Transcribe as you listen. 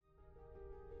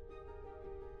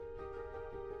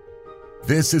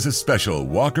This is a special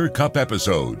Walker Cup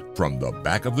episode from the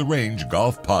Back of the Range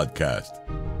Golf Podcast.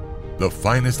 The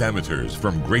finest amateurs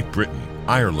from Great Britain,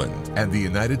 Ireland, and the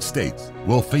United States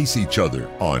will face each other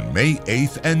on May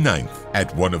 8th and 9th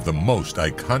at one of the most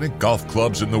iconic golf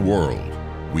clubs in the world.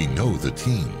 We know the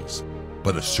teams,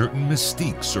 but a certain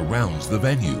mystique surrounds the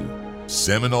venue,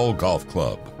 Seminole Golf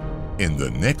Club. In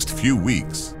the next few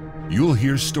weeks, you'll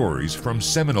hear stories from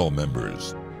Seminole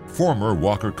members, former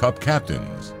Walker Cup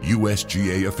captains,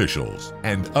 USGA officials,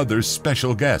 and other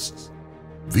special guests.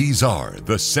 These are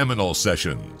the Seminole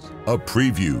Sessions, a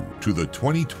preview to the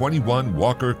 2021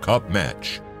 Walker Cup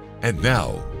match. And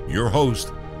now, your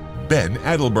host, Ben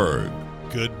Adelberg.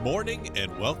 Good morning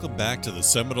and welcome back to the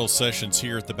Seminole Sessions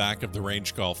here at the Back of the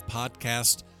Range Golf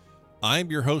Podcast.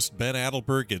 I'm your host, Ben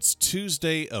Adelberg. It's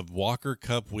Tuesday of Walker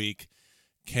Cup week.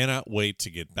 Cannot wait to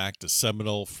get back to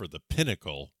Seminole for the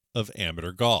pinnacle of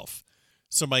amateur golf.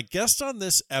 So my guest on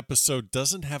this episode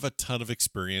doesn't have a ton of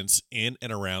experience in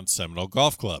and around Seminole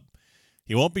Golf Club.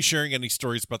 He won't be sharing any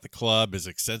stories about the club, his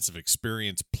extensive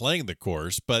experience playing the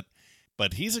course, but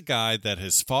he's a guy that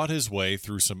has fought his way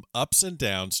through some ups and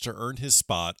downs to earn his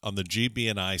spot on the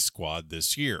GB&I squad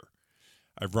this year.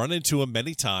 I've run into him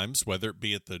many times, whether it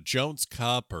be at the Jones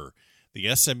Cup or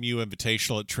the SMU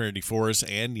Invitational at Trinity Forest,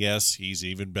 and yes, he's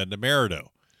even been to Merido.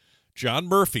 John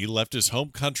Murphy left his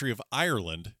home country of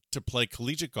Ireland to play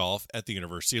collegiate golf at the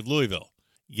University of Louisville.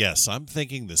 Yes, I'm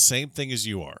thinking the same thing as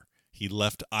you are. He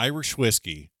left Irish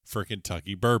whiskey for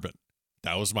Kentucky bourbon.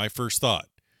 That was my first thought.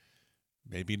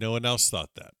 Maybe no one else thought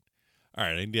that. All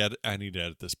right, I need to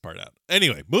edit this part out.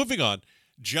 Anyway, moving on.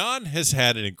 John has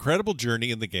had an incredible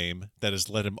journey in the game that has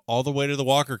led him all the way to the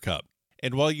Walker Cup.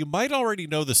 And while you might already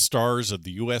know the stars of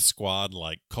the U.S. squad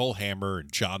like Cole Hammer and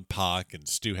John Pock and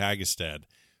Stu Hagestad,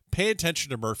 pay attention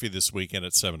to Murphy this weekend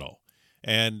at Seminole.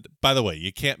 And by the way,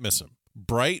 you can't miss him.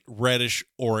 Bright reddish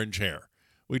orange hair.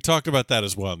 We talked about that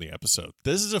as well in the episode.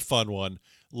 This is a fun one.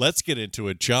 Let's get into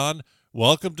it. John,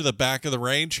 welcome to the Back of the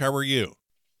Range. How are you?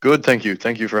 Good, thank you.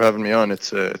 Thank you for having me on.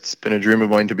 It's been a dream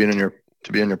of mine to be on your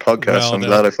podcast. Well,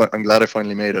 I'm glad I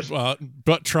finally made it.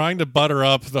 But trying to butter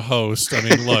up the host. I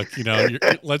mean, look,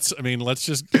 let's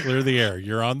just clear the air.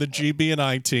 You're on the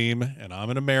GB&I team, and I'm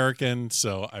an American,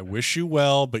 so I wish you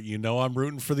well. But I'm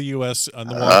rooting for the U.S. on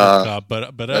the Walker Cup.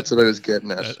 But that's what I was getting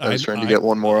at. I was trying to get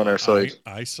one more on our side.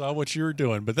 I saw what you were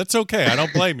doing, but that's okay. I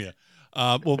don't blame you.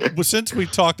 Well, since we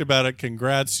talked about it,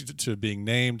 congrats to being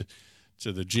named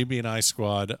to the GB&I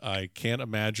squad. I can't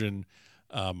imagine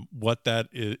what that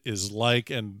is like,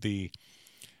 and the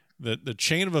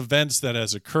chain of events that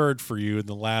has occurred for you in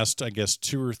the last, I guess,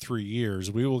 2 or 3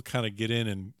 years. We will kind of get in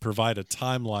and provide a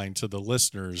timeline to the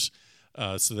listeners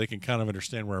so they can kind of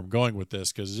understand where I'm going with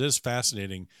this, because it is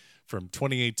fascinating from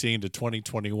 2018 to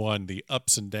 2021, the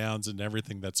ups and downs and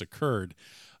everything that's occurred.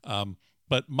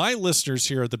 But my listeners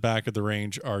here at the Back of the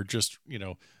Range are just,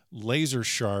 laser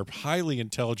sharp, highly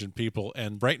intelligent people.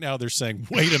 And right now they're saying,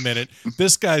 wait a minute,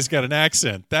 this guy's got an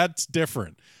accent. That's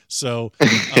different. So,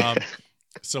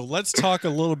 so let's talk a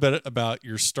little bit about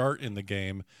your start in the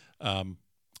game.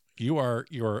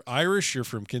 You're Irish, you're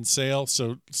from Kinsale.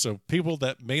 So people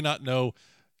that may not know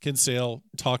Kinsale,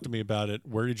 talk to me about it.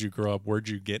 Where did you grow up? Where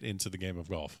did you get into the game of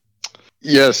golf?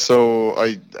 Yes. So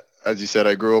as you said,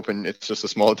 I grew up it's just a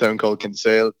small town called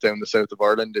Kinsale down the south of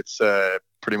Ireland. It's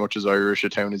pretty much as Irish a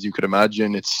town as you could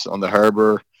imagine. It's on the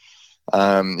harbour.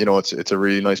 It's a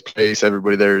really nice place.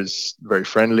 Everybody there is very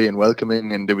friendly and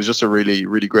welcoming, and it was just a really,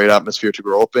 really great atmosphere to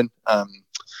grow up in.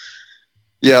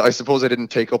 I suppose I didn't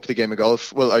take up the game of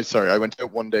golf. Well, I went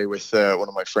out one day with one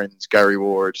of my friends, Gary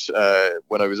Ward,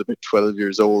 when I was about 12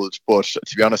 years old. But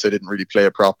to be honest, I didn't really play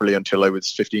it properly until I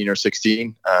was 15 or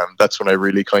 16. That's when I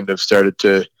really kind of started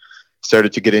to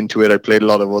get into it. I played a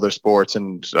lot of other sports,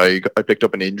 and I picked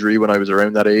up an injury when I was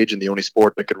around that age, and the only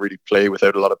sport I could really play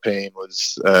without a lot of pain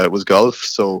was golf.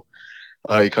 So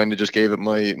I kind of just gave it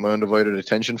my undivided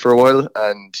attention for a while.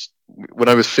 And when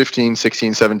I was 15,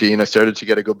 16, 17, I started to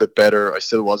get a good bit better. I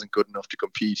still wasn't good enough to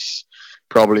compete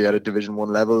probably at a Division 1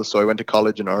 level. So I went to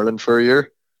college in Ireland for a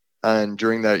year. And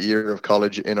during that year of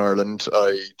college in Ireland,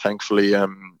 I thankfully,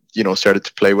 started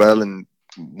to play well and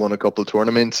won a couple of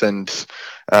tournaments. And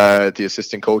the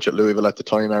assistant coach at Louisville at the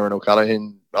time, Aaron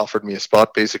O'Callaghan, offered me a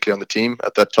spot basically on the team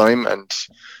at that time.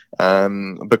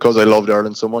 And because I loved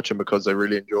Ireland so much and because I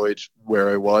really enjoyed where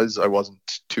I wasn't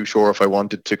too sure if I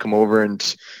wanted to come over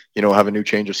and, have a new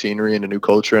change of scenery and a new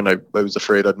culture. And I was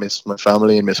afraid I'd miss my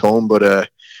family and miss home. But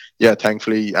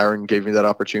thankfully Aaron gave me that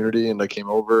opportunity and I came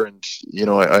over, and,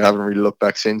 I haven't really looked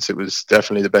back since. It was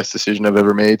definitely the best decision I've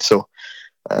ever made. So,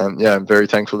 I'm very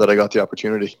thankful that I got the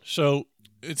opportunity. So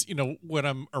it's, when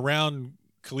I'm around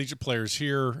collegiate players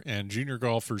here and junior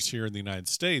golfers here in the United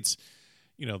States,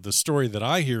 the story that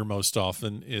I hear most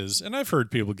often is, and I've heard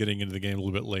people getting into the game a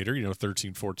little bit later,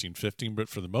 13, 14, 15, but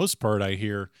for the most part I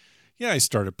hear, I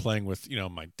started playing with,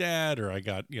 my dad, or I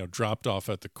got, dropped off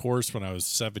at the course when I was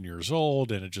 7 years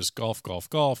old, and it just golf, golf,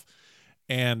 golf.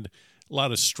 And a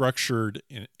lot of structured,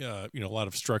 a lot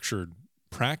of structured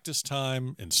practice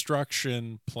time,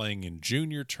 instruction, playing in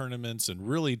junior tournaments, and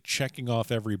really checking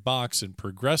off every box and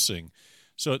progressing.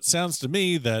 So it sounds to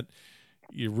me that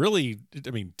you really,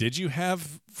 did you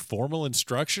have formal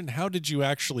instruction? How did you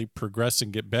actually progress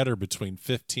and get better between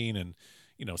 15 and,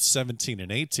 17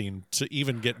 and 18 to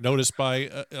even get noticed by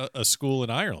a school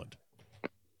in Ireland?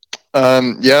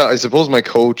 I suppose my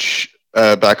coach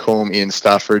back home, Ian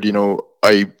Stafford,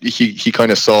 he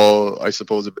kind of saw, I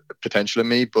suppose, a potential in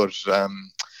me, but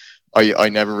I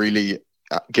never really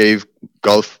gave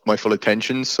golf my full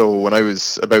attention. So when I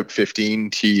was about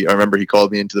 15, I remember he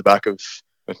called me into the back of,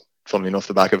 funnily enough,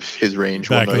 the back of his range.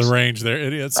 Back of the range there.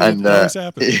 It always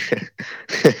happens.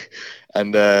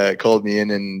 And called me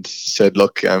in and said,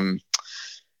 look,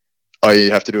 I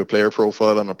have to do a player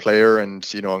profile on a player, and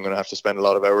I'm going to have to spend a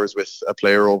lot of hours with a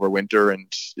player over winter.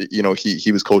 And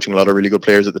he was coaching a lot of really good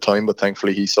players at the time, but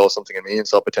thankfully he saw something in me and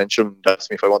saw potential and asked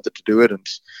me if I wanted to do it. And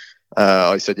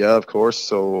I said, yeah, of course.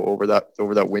 So over that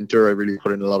winter, I really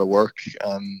put in a lot of work.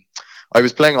 I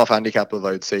was playing off handicap of,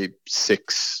 I would say,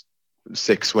 six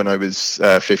when I was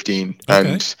 15,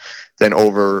 okay. And then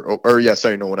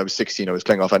when I was 16, I was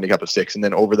playing off handicap of 6, and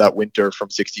then over that winter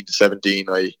from 16 to 17,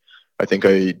 I think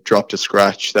I dropped a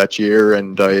scratch that year,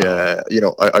 and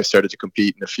I started to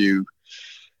compete in a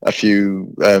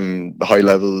few high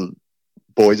level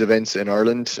boys events in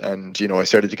Ireland, and I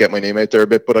started to get my name out there a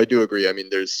bit. But I do agree.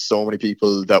 There's so many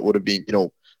people that would have been,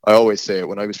 I always say it,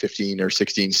 when I was 15 or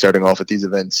 16 starting off at these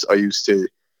events, I used to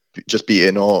just be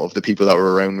in awe of the people that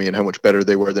were around me and how much better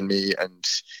they were than me. And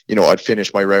I'd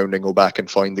finish my round and go back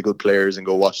and find the good players and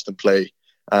go watch them play.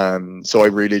 So I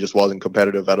really just wasn't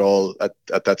competitive at all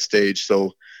at that stage.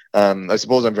 So I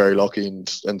suppose I'm very lucky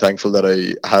and thankful that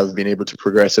I have been able to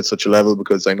progress at such a level,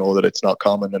 because I know that it's not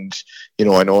common. And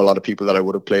I know a lot of people that I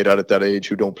would have played at that age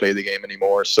who don't play the game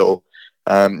anymore. So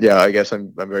I guess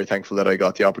I'm very thankful that I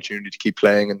got the opportunity to keep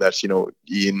playing, and that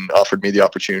Ian offered me the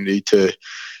opportunity to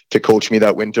coach me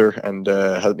that winter and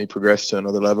help me progress to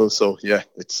another level. So yeah,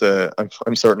 it's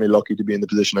I'm certainly lucky to be in the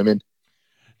position I'm in.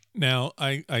 Now,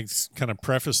 I kind of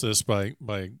preface this by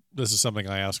this is something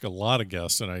I ask a lot of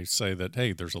guests, and I say that,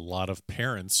 hey, there's a lot of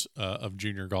parents of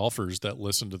junior golfers that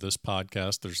listen to this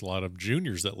podcast. There's a lot of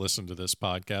juniors that listen to this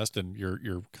podcast, and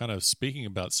you're kind of speaking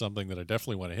about something that I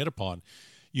definitely want to hit upon.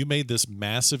 You made this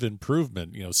massive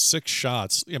improvement, 6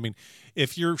 shots.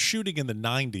 If you're shooting in the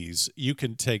 90s, you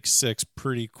can take 6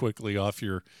 pretty quickly off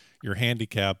your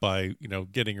handicap by,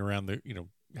 getting around the,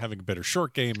 having a better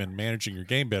short game and managing your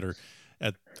game better.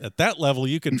 At that level,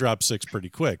 you can drop 6 pretty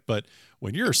quick. But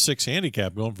when you're a 6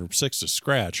 handicap going from 6 to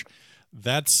scratch,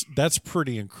 that's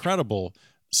pretty incredible.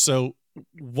 So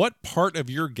what part of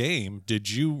your game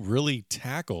did you really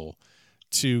tackle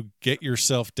to get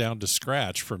yourself down to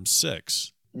scratch from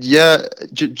 6? Yeah,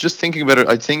 just thinking about it,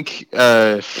 I think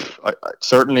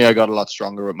certainly I got a lot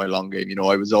stronger with my long game.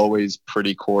 I was always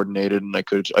pretty coordinated, and I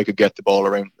could get the ball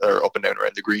around or up and down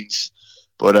around the greens.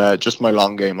 But just my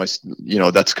long game, that's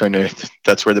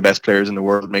where the best players in the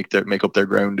world make up their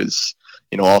ground, is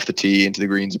off the tee into the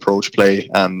greens, approach play.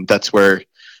 That's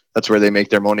where they make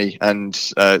their money. And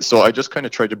so I just kind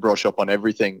of tried to brush up on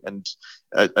everything. And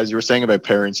as you were saying about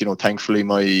parents, thankfully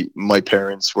my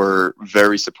parents were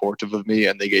very supportive of me,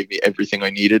 and they gave me everything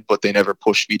I needed, but they never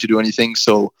pushed me to do anything.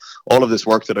 So all of this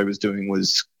work that I was doing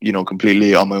was,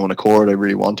 completely on my own accord. I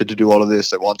really wanted to do all of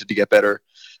this. I wanted to get better.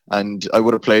 And I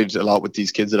would have played a lot with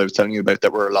these kids that I was telling you about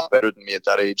that were a lot better than me at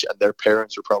that age, and their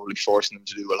parents were probably forcing them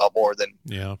to do a lot more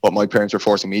than what my parents were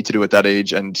forcing me to do at that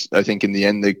age. And I think in the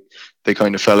end, they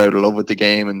kind of fell out of love with the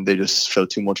game, and they just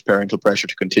felt too much parental pressure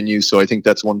to continue. So I think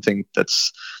that's one thing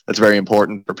that's very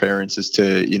important for parents, is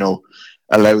to,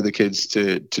 allow the kids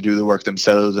to do the work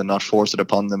themselves and not force it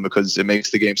upon them, because it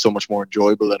makes the game so much more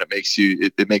enjoyable, and it makes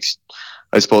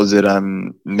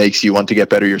you want to get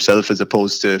better yourself, as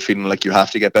opposed to feeling like you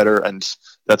have to get better. And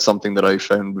that's something that I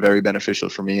found very beneficial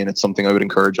for me, and it's something I would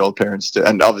encourage all parents to.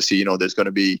 And obviously, there's going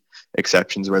to be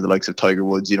exceptions where the likes of Tiger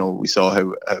Woods, we saw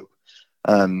how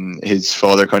his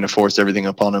father kind of forced everything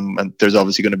upon him, and there's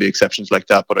obviously going to be exceptions like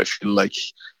that. But I feel like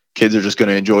kids are just going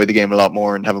to enjoy the game a lot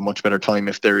more and have a much better time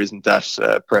if there isn't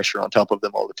that pressure on top of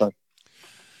them all the time.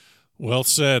 Well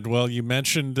said. Well, you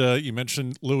mentioned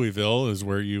Louisville is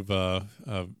where you've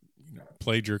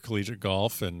played your collegiate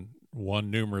golf, and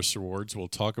won numerous awards. We'll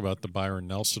talk about the Byron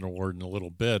Nelson Award in a little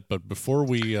bit, but before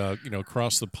we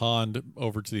cross the pond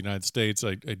over to the United States,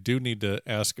 I do need to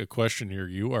ask a question here.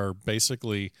 You are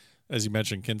basically, as you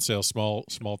mentioned, Kinsale,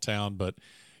 small town, but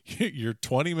you're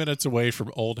 20 minutes away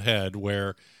from Old Head,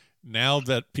 where now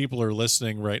that people are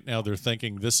listening right now, they're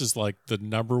thinking this is like the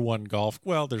number one golf.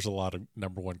 Well, there's a lot of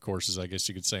number one courses, I guess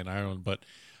you could say, in Ireland, but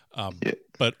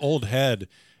Old Head,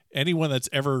 anyone that's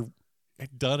ever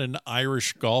done an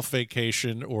Irish golf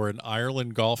vacation or an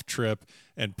Ireland golf trip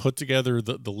and put together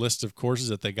the list of courses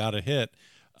that they got to hit,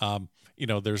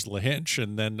 there's Lahinch,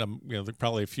 and then there are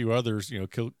probably a few others.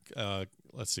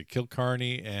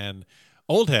 Kilcarney and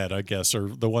Old Head, I guess, are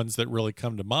the ones that really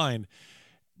come to mind.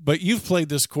 But you've played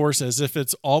this course as if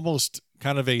it's almost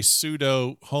kind of a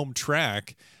pseudo home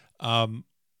track.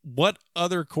 What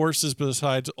other courses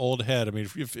besides Old Head? I mean,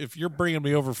 if you're bringing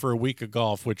me over for a week of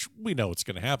golf, which we know it's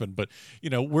going to happen, but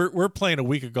we're playing a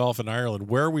week of golf in Ireland.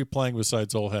 Where are we playing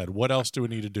besides Old Head? What else do we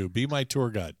need to do? Be my tour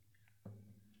guide.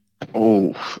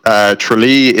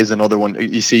 Tralee is another one.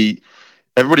 You see,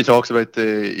 everybody talks about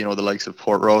the likes of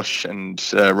Portrush and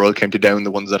Royal County Down,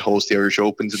 the ones that host the Irish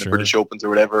Opens and Sure. the British Opens or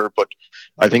whatever. But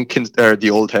I think the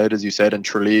Old Head, as you said, and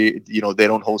Tralee, they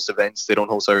don't host events, they don't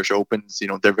host Irish Opens.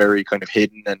 They're very kind of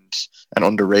hidden and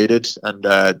underrated, and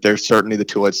they're certainly the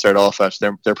two I'd start off at.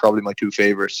 They're probably my two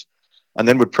favorites, and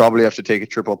then would probably have to take a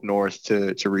trip up north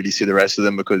to really see the rest of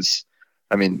them, because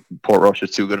I mean, Portrush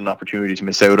is too good an opportunity to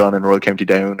miss out on, in Royal County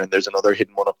Down, and there's another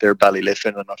hidden one up there,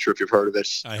 Ballyliffin. I'm not sure if you've heard of it.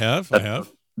 I have.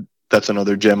 That's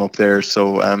another gem up there.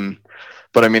 So,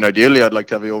 but I mean, ideally, I'd like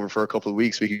to have you over for a couple of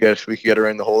weeks. We could get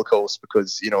around the whole coast,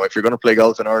 because if you're going to play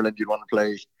golf in Ireland, you'd want to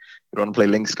play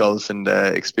links golf and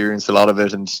experience a lot of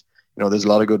it. And there's a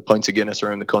lot of good pints of Guinness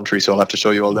around the country, so I'll have to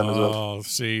show you all them as well. Oh,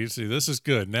 see, this is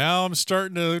good. Now I'm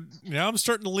starting to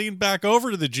lean back over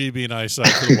to the GB and I side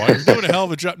for the while. You're doing a hell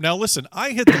of a job. Now listen,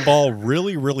 I hit the ball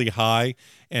really, really high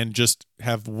and just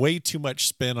have way too much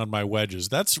spin on my wedges.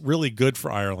 That's really good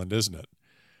for Ireland, isn't it?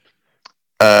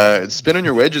 Spin on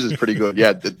your wedges is pretty good.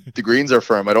 Yeah, the greens are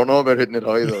firm. I don't know about hitting it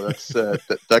high though. That's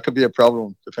that could be a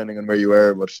problem depending on where you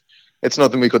are, but it's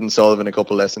nothing we couldn't solve in a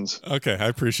couple lessons. Okay, I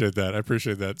appreciate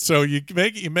that. So you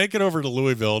make it over to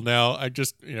Louisville. Now, I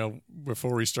just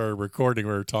before we started recording,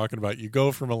 we were talking about you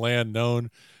go from a land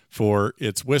known for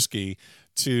its whiskey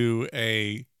to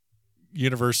a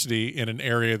university in an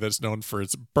area that's known for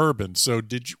its bourbon. So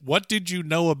what did you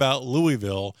know about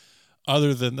Louisville,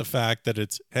 other than the fact that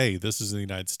this is in the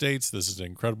United States, this is an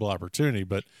incredible opportunity,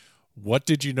 but what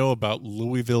did you know about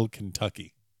Louisville,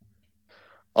 Kentucky?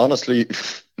 Honestly,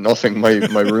 nothing. My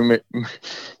roommate,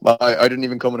 I didn't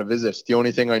even come on a visit. The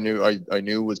only thing I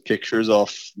knew was pictures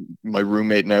of my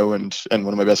roommate now, and one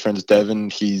of my best friends, Devin.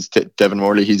 He's Devin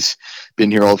Morley. He's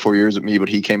been here all 4 years with me, but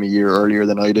he came a year earlier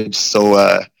than I did.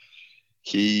 So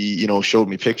he, showed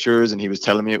me pictures, and he was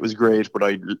telling me it was great, but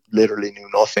I literally knew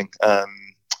nothing.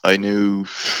 I knew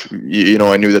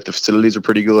that the facilities are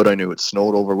pretty good. I knew it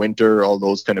snowed over winter, all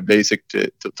those kind of basic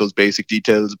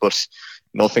details, but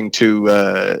nothing too.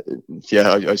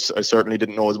 I certainly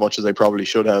didn't know as much as I probably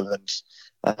should have, and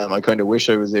I kind of wish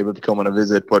I was able to come on a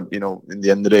visit. But in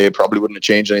the end of the day, it probably wouldn't have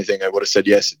changed anything. I would have said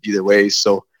yes either way.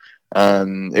 So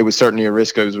it was certainly a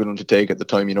risk I was willing to take at the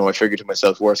time. I figured to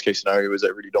myself, worst case scenario is I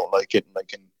really don't like it, and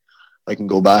I can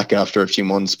go back after a few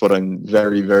months. But I'm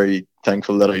very, very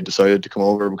thankful that I decided to come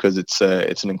over, because it's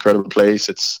an incredible place.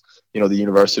 It's the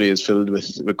university is filled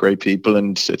with great people,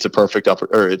 and it's a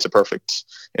perfect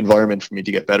environment for me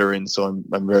to get better in. So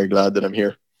I'm very glad that I'm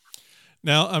here.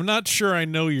 Now, I'm not sure I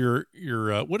know your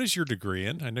what is your degree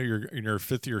in? I know you're in your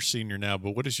fifth year senior now,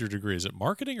 but what is your degree? Is it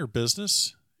marketing or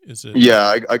business? Is it?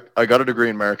 Yeah, I got a degree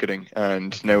in marketing,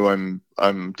 and now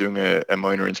I'm doing a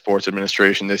minor in sports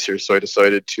administration this year. So I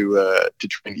decided to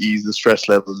try and ease the stress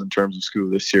levels in terms of school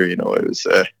this year.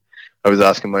 I was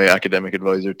asking my academic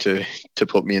advisor to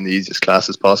put me in the easiest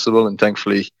classes possible, and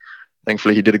thankfully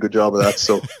he did a good job of that.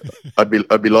 So I'd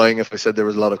be lying if I said there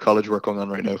was a lot of college work going on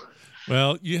right now.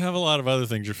 Well, you have a lot of other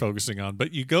things you're focusing on,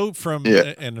 but you go from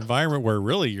an environment where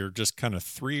really you're just kind of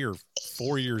 3 or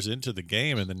 4 years into the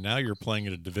game, and then now you're playing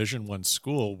at a Division I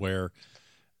school where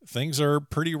things are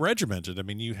pretty regimented. I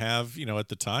mean, you have, at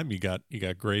the time you got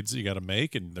grades that you got to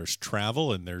make, and there's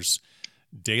travel and there's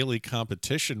daily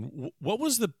competition. What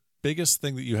was the biggest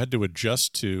thing that you had to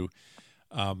adjust to?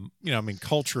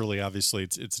 Culturally, obviously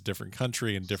it's a different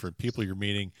country and different people you're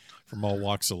meeting from all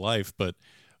walks of life, but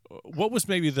what was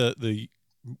maybe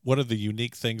one of the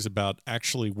unique things about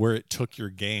actually where it took your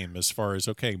game, as far as,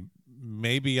 okay,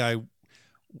 maybe I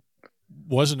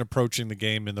wasn't approaching the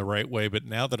game in the right way, but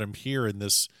now that I'm here in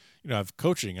this, I've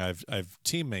coaching, I've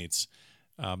teammates.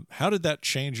 How did that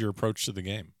change your approach to the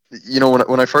game?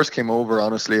 When I first came over,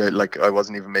 honestly, I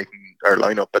wasn't even making our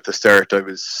lineup at the start. I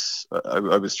was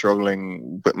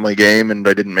struggling with my game, and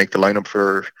I didn't make the lineup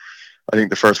for, I think,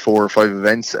 the first 4 or 5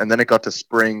 events. And then it got to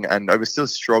spring, and I was still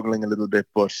struggling a little bit,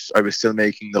 but I was still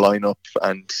making the lineup.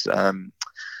 And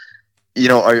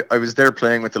I was there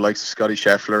playing with the likes of Scotty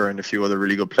Scheffler and a few other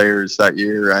really good players that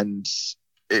year, and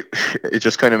it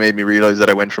just kind of made me realize that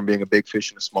I went from being a big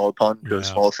fish in a small pond to a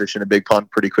small fish in a big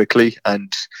pond pretty quickly. And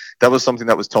that was something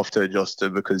that was tough to adjust to,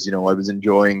 because, I was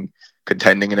enjoying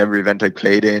contending in every event I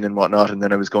played in and whatnot. And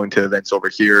then I was going to events over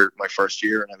here my first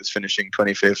year, and I was finishing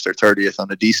 25th or 30th on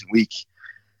a decent week.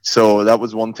 So that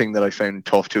was one thing that I found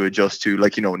tough to adjust to.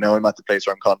 Now I'm at the place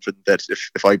where I'm confident that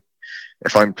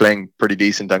if I'm playing pretty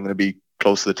decent, I'm going to be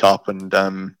close to the top. And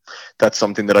that's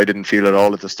something that I didn't feel at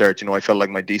all at the start. I felt like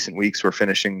my decent weeks were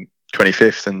finishing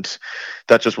 25th, and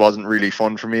that just wasn't really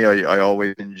fun for me. I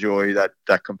always enjoy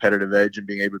that competitive edge and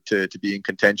being able to be in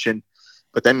contention.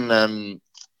 But then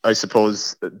I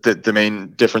suppose the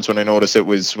main difference when I noticed it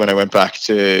was when I went back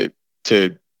to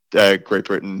Great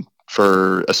Britain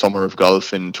for a summer of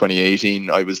golf in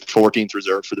 2018. I was the 14th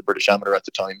reserve for the British Amateur at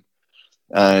the time,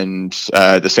 and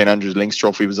the St Andrews Links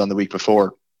Trophy was on the week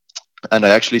before. And I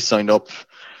actually signed up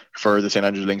for the St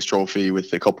Andrews Links Trophy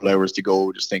with a couple of hours to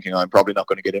go, just thinking I'm probably not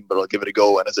going to get in, but I'll give it a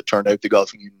go. And as it turned out, the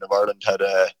Golfing Union of Ireland had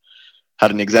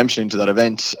an exemption into that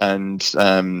event, and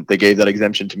they gave that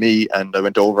exemption to me, and I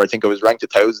went over. I think I was ranked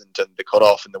 1,000, and the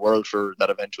cutoff in the world for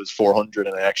that event was 400,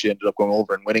 and I actually ended up going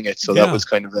over and winning it. So that was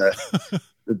kind of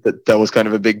that was kind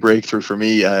of a big breakthrough for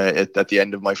me at the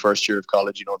end of my first year of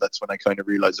college. That's when I kind of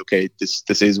realized, okay, this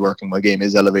is working. My game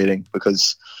is elevating,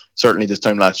 because certainly this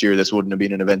time last year, this wouldn't have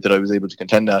been an event that I was able to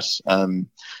contend at.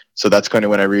 So that's kind of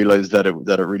when I realized that it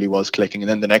really was clicking. And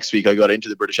then the next week I got into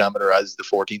the British Amateur as the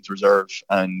 14th reserve,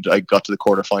 and I got to the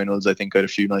quarterfinals. I think I had a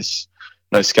few nice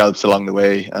scalps along the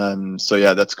way. So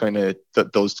yeah, that's kind of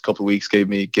those couple of weeks gave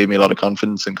me a lot of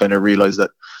confidence, and kind of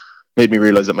made me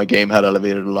realize that my game had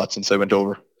elevated a lot since I went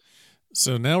over.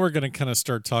 So now we're going to kind of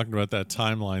start talking about that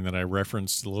timeline that I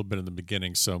referenced a little bit in the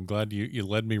beginning. So I'm glad you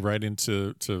led me right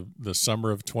into the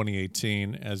summer of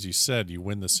 2018. As you said, you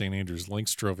win the St. Andrews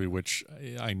Links Trophy, which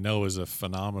I know is a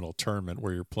phenomenal tournament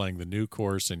where you're playing the new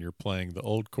course and you're playing the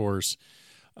old course.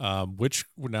 Now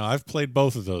I've played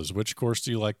both of those. Which course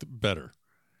do you like better?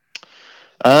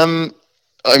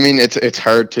 I mean, it's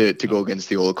hard to go against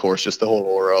the old course, just the whole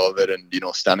aura of it, and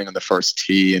standing on the first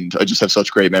tee, and I just have such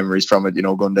great memories from it.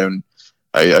 Going down,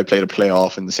 I played a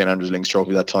playoff in the St Andrews Links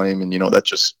Trophy that time, and that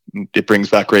just, it brings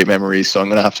back great memories. So I'm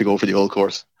gonna have to go for the old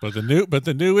course. But the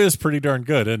new is pretty darn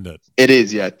good, isn't it? It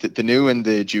is, yeah. The new and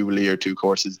the Jubilee are two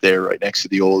courses there right next to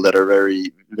the old that are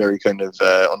very, very kind of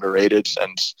underrated,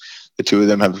 and the two of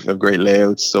them have great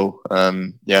layouts. So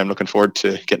yeah, I'm looking forward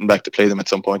to getting back to play them at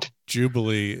some point.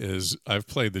 I've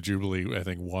played the Jubilee, I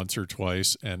think, once or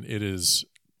twice, and it is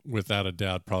without a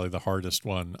doubt probably the hardest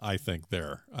one, I think,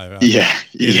 there. Yeah.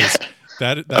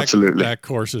 Absolutely. That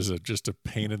course is just a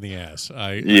pain in the ass.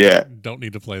 I don't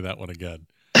need to play that one again.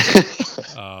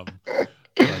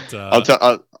 But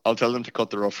I'll tell them to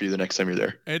cut the rough for you the next time you're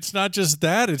there. It's not just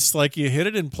that; it's like you hit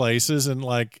it in places, and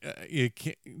like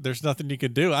there's nothing you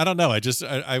can do. I don't know. I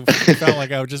felt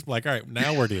like I was just like, all right,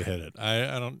 now where do you hit it?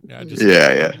 I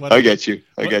get you.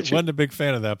 Wasn't a big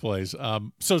fan of that place.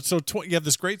 You have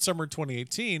this great summer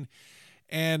 2018,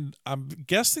 and I'm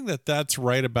guessing that's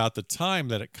right about the time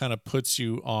that it kind of puts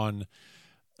you on,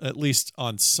 at least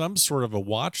on some sort of a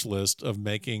watch list of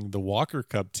making the Walker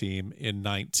Cup team in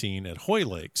 19 at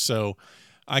Hoylake. So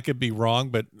I could be wrong,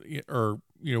 but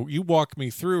you walk me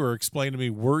through or explain to me,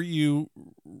 were you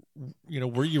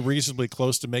reasonably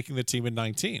close to making the team in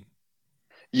 19?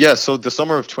 Yeah. So the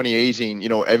summer of 2018,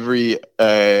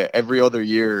 every other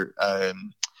year,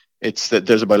 it's that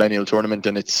there's a biennial tournament,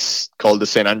 and it's called the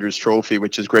St Andrews Trophy,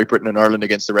 which is Great Britain and Ireland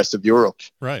against the rest of Europe.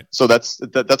 Right. So that's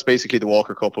basically the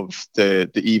Walker Cup of the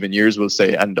even years, we'll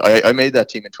say. And I made that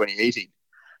team in 2018,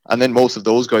 and then most of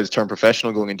those guys turned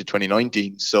professional going into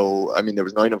 2019. So I mean, there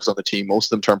was 9 of us on the team. Most of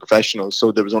them turned professional.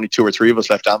 So there was only 2 or 3 of us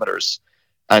left amateurs.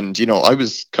 And I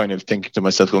was kind of thinking to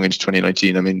myself going into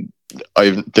 2019. I mean,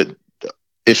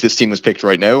 if this team was picked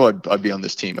right now, I'd be on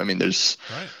this team. I mean, there's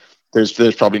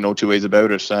probably no two ways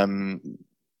about it.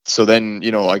 So then,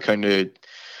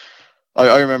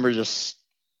 I remember just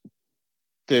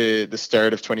the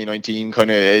start of 2019,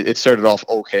 it started off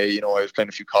okay. I was playing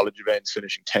a few college events,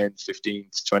 finishing 10th,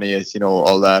 15th, 20th,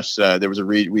 all that. There was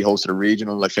we hosted a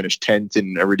regional. I finished 10th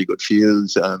in a really good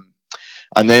field.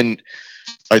 And then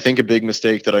I think a big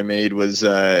mistake that I made was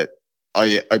I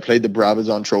played the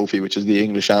Brabazon Trophy, which is the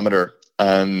English Amateur.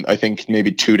 I think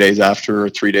maybe 2 days after or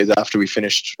 3 days after we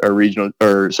finished our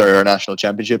our national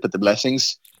championship at the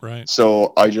Blessings. Right.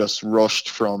 So I just rushed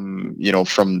from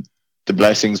the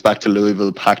Blessings back to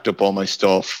Louisville, packed up all my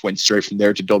stuff, went straight from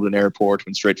there to Dublin Airport,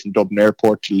 went straight from Dublin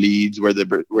Airport to Leeds, where the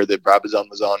Brabazon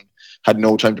was on. Had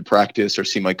no time to practice or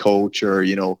see my coach or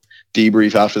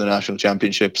debrief after the national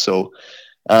championship. So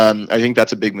I think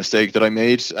that's a big mistake that I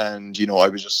made, and I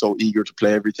was just so eager to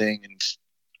play everything. And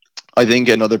I think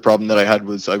another problem that I had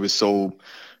was I was so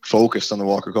focused on the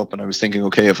Walker Cup, and I was thinking,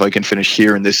 okay, if I can finish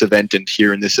here in this event and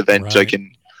here in this event,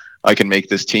 right. I can make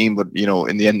this team. But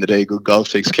in the end of the day, good golf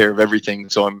takes care of everything.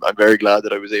 So I'm very glad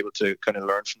that I was able to kind of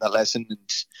learn from that lesson.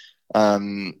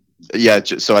 And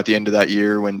so at the end of that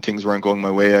year, when things weren't going my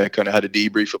way, I kind of had a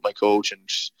debrief with my coach, and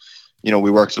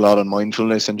we worked a lot on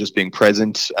mindfulness and just being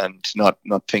present and not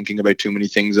thinking about too many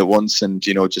things at once, and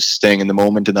just staying in the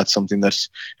moment. And that's something that,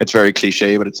 it's very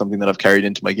cliche, but it's something that I've carried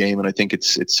into my game, and I think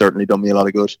it's certainly done me a lot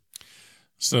of good.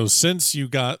 So since you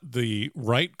got the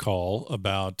right call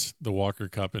about the Walker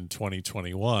Cup in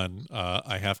 2021,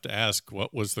 I have to ask,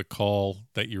 what was the call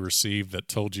that you received that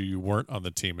told you weren't on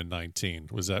the team in 19?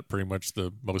 Was that pretty much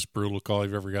the most brutal call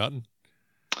you've ever gotten?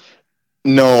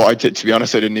 No, to be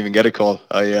honest, I didn't even get a call.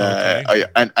 Okay.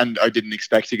 I didn't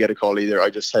expect to get a call either.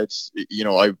 I just said,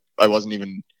 I wasn't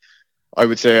even, I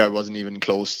would say I wasn't even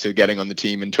close to getting on the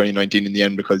team in 2019 in the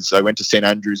end, because I went to St.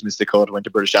 Andrews, missed the cut, went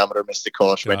to British Amateur, missed the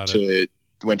cut, went to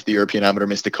the European Amateur,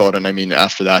 missed the cut. And I mean,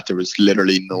 after that, there was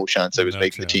literally no chance I was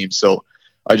making the team. So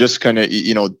I just kind of,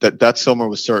 that summer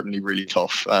was certainly really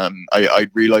tough. I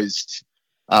realized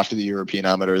after the European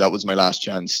Amateur, that was my last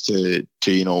chance to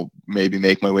maybe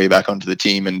make my way back onto the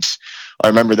team. And I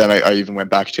remember then I even went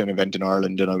back to an event in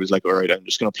Ireland, and I was like, all right, I'm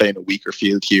just going to play in a weaker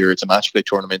field here. It's a match play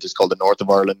tournament. It's called the North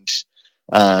of Ireland.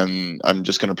 I'm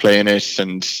just going to play in it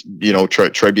and,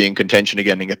 try be in contention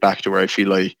again and get back to where I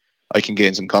feel I can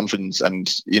gain some confidence. And,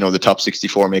 the top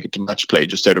 64 make it to match play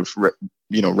just out of,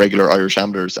 regular Irish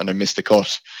amateurs, and I missed the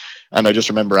cut. And I just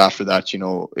remember after that,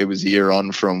 it was a year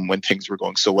on from when things were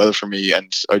going so well for me.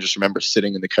 And I just remember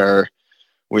sitting in the car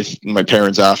with my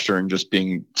parents after and just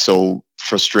being so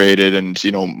frustrated. And,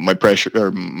 my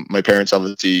parents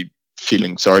obviously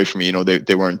feeling sorry for me.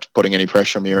 They weren't putting any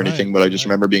pressure on me or anything, but I just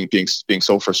remember being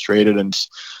so frustrated and,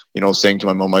 saying to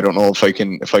my mom, I don't know if I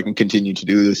can continue to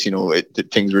do this.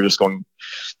 Things were just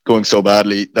going so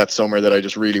badly that summer that I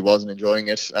just really wasn't enjoying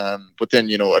it. But then,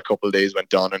 a couple of days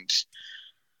went on, and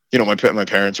my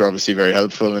parents were obviously very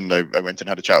helpful, and I went and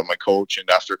had a chat with my coach. And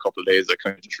after a couple of days, I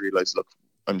kind of just realized, look,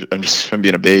 I'm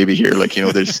being a baby here. Like,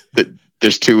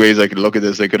 there's two ways I could look at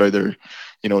this. I could either,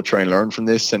 try and learn from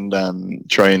this and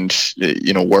try and,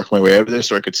 work my way out of this,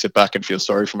 or I could sit back and feel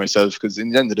sorry for myself. Because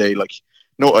in the end of the day, like,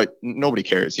 nobody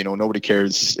cares. Nobody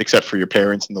cares except for your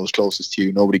parents and those closest to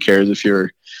you. Nobody cares if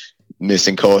you're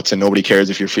missing cuts, and nobody cares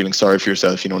if you're feeling sorry for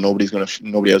yourself. Nobody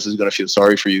else is gonna feel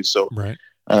sorry for you. So right.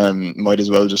 Might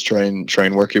as well just try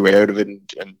and work your way out of it,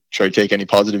 and try to take any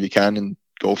positive you can and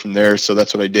go from there. So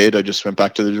that's what I did. I just went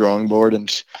back to the drawing board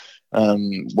and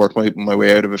worked my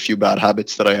way out of a few bad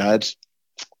habits that I had.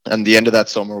 And the end of that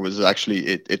summer was actually,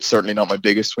 it's certainly not my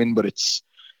biggest win, but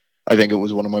I think it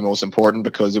was one of my most important,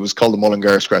 because it was called the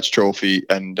Mullingar Scratch Trophy,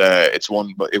 and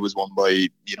it was won by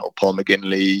Paul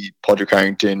McGinley, Padraig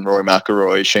Harrington, Rory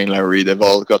McIlroy, Shane Lowry. They've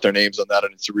all got their names on that,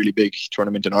 and it's a really big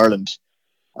tournament in Ireland.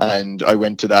 And I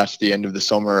went to that at the end of the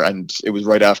summer, and it was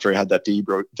right after I had that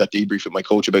debrief with my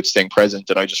coach about staying present.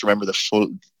 And I just remember the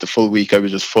full week I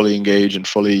was just fully engaged and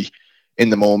fully in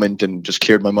the moment, and just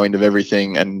cleared my mind of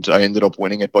everything. And I ended up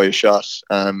winning it by a shot,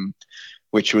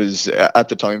 which was at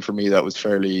the time for me, that was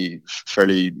fairly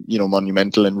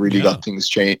monumental, and really got things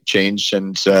changed,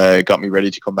 and got me ready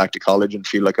to come back to college and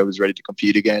feel like I was ready to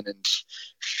compete again, and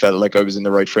felt like I was in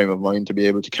the right frame of mind to be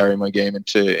able to carry my game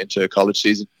into a college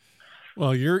season.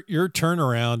 Well, your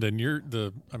turnaround,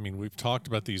 and we've talked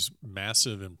about these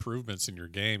massive improvements in your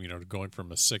game, going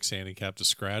from a 6 handicap to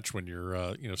scratch when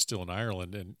you're, still in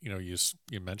Ireland. And,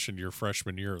 you mentioned your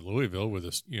freshman year at Louisville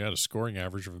you had a scoring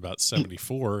average of about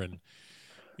 74, and,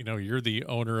 you're the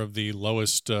owner of the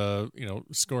lowest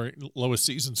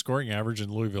season scoring average in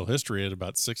Louisville history at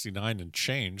about 69 and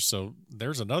change. So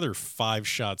there's another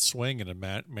 5-shot swing in a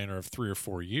manner of 3 or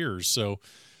 4 years. So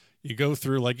you go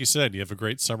through, like you said, you have a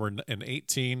great summer in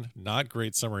 18, not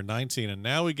great summer in 19, and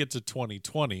now we get to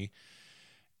 2020.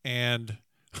 And,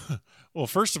 well,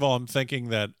 first of all, I'm thinking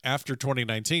that after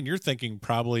 2019, you're thinking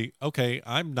probably, okay,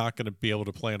 I'm not going to be able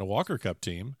to play in a Walker Cup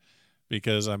team,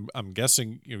 because I'm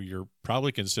guessing you're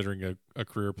probably considering a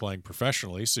career playing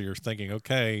professionally. So you're thinking,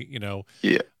 okay,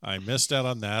 I missed out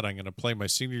on that. I'm going to play my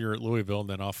senior year at Louisville, and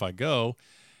then off I go.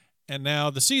 and now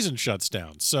the season shuts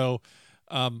down. So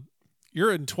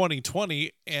you're in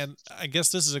 2020, and I guess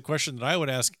this is a question that I would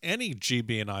ask any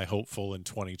GB&I hopeful in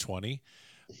 2020.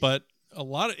 But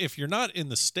if you're not in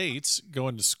the States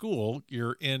going to school,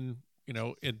 you're in,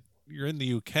 you're in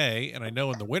the UK, and I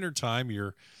know in the wintertime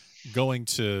you're going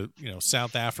to,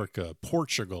 South Africa,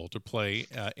 Portugal to play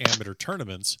amateur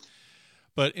tournaments.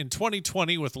 But in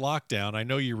 2020 with lockdown, I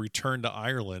know you returned to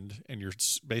Ireland and you're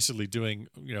basically doing,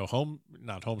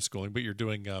 not homeschooling, but you're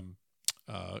doing,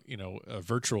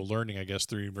 virtual learning, I guess,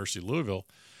 through University of Louisville.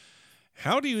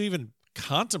 How do you even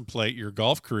contemplate your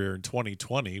golf career in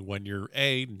 2020 when you're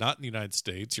not in the United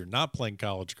States, you're not playing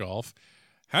college golf?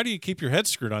 How do you keep your head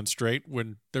screwed on straight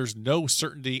when there's no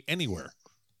certainty anywhere?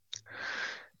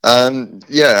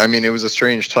 Yeah, I mean, it was a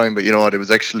strange time, but you know what?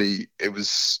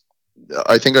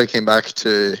 I think I came back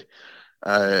to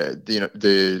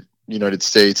the United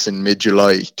States in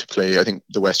mid-July to play. I think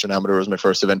the Western Amateur was my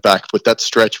first event back, but that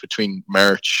stretch between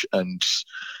March and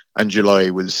July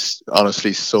was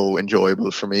honestly so enjoyable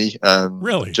for me.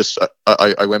 Really? Just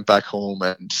I went back home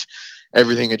and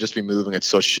everything had just been moving at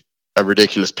such a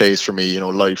ridiculous pace for me.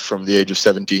 Life from the age of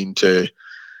 17 to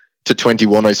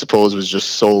 21, I suppose, was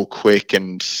just so quick,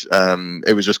 and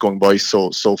it was just going by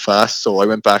so fast. So I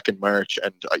went back in March,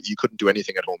 and you couldn't do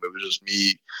anything at home. It was just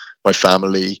me, my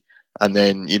family, and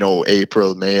then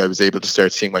April, May, I was able to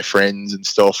start seeing my friends and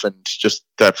stuff. And just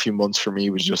that few months for me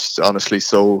was just honestly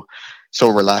so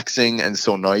relaxing and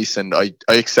so nice. And I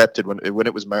accepted when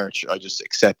it was March, I just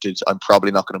accepted I'm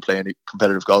probably not going to play any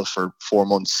competitive golf for 4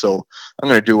 months. So I'm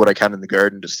going to do what I can in the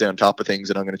garden to stay on top of things,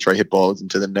 and I'm going to try hit balls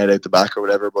into the net out the back or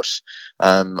whatever. But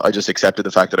I just accepted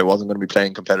the fact that I wasn't going to be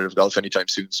playing competitive golf anytime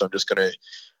soon. So I'm just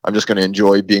going to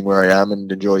enjoy being where I am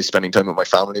and enjoy spending time with my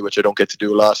family, which I don't get to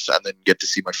do a lot, and then get to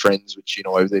see my friends, which I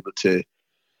was able to.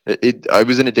 I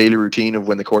was in a daily routine of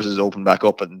when the courses opened back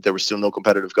up and there was still no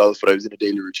competitive golf, but I was in a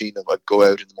daily routine of I'd go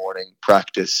out in the morning,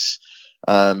 practice,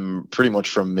 pretty much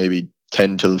from maybe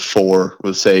 10 till 4,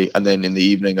 we'll say, and then in the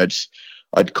evening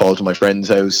I'd call to my friend's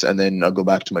house, and then I'd go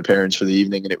back to my parents for the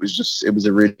evening. And it was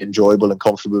a really enjoyable and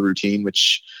comfortable routine,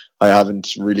 which I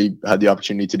haven't really had the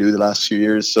opportunity to do the last few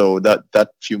years. So that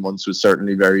few months was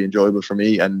certainly very enjoyable for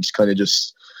me, and kind of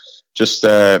just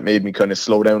made me kind of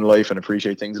slow down life and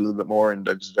appreciate things a little bit more. And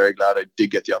I was very glad I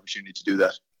did get the opportunity to do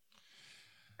that.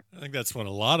 I think that's what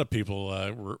a lot of people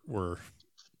were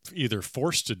either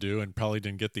forced to do and probably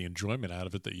didn't get the enjoyment out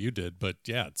of it that you did. But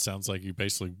yeah, it sounds like you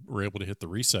basically were able to hit the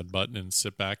reset button and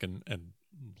sit back and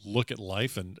look at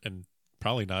life and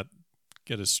probably not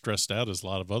get as stressed out as a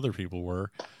lot of other people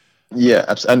were.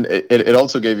 Yeah, and it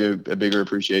also gave you a bigger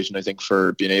appreciation, I think,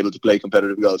 for being able to play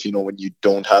competitive golf. When you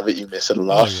don't have it, you miss it a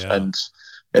lot. Oh, yeah. And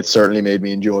it certainly made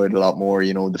me enjoy it a lot more.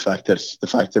 The fact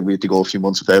that we had to go a few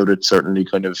months without it certainly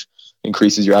kind of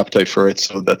increases your appetite for it.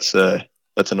 So that's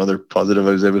another positive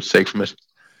I was able to take from it.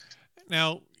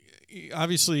 Now,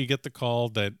 obviously you get the call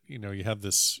that,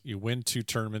 you win 2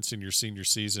 tournaments in your senior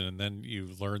season, and then you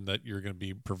learn that you're going to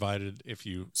be provided, if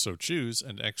you so choose,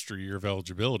 an extra year of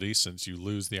eligibility since you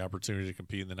lose the opportunity to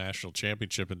compete in the national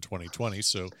championship in 2020.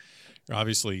 So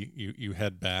obviously you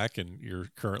head back, and you're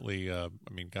currently,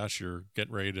 you're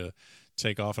getting ready to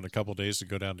take off in a couple of days to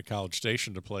go down to College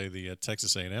Station to play the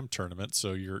Texas A&M tournament.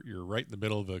 So you're right in the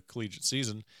middle of a collegiate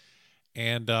season.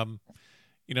 And,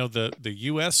 the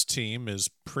U.S. team is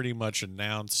pretty much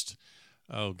announced,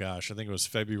 I think it was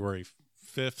February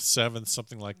 5th, 7th,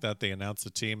 something like that. They announced the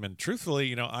team. And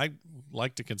truthfully, I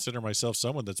like to consider myself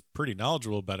someone that's pretty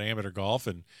knowledgeable about amateur golf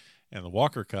and the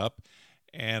Walker Cup.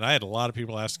 And I had a lot of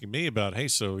people asking me about, hey,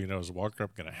 so, is the Walker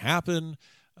Cup going to happen?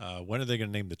 When are they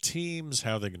going to name the teams?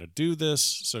 How are they going to do this?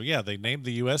 So, yeah, they named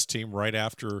the U.S. team right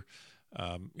after,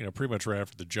 pretty much right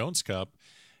after the Jones Cup.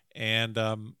 And,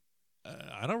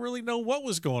 I don't really know what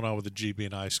was going on with the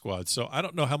GB&I squad, so I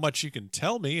don't know how much you can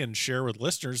tell me and share with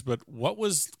listeners, but what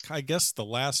was, I guess, the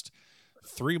last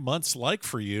 3 months like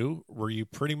for you? Were you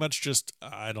pretty much just,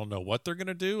 I don't know what they're going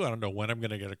to do, I don't know when I'm going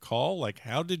to get a call? Like,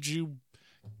 how did you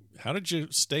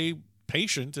stay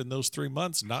patient in those 3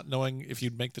 months, not knowing if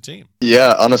you'd make the team?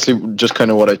 Yeah, honestly, just kind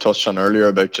of what I touched on earlier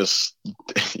about just,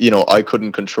 I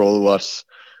couldn't control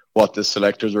what the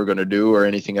selectors were going to do or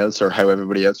anything else, or how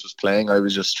everybody else was playing. I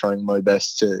was just trying my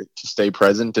best to stay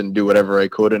present and do whatever I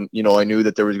could. And, I knew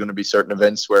that there was going to be certain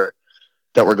events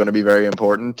that were going to be very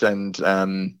important. And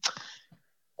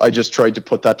I just tried to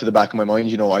put that to the back of my mind.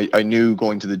 I knew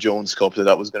going to the Jones Cup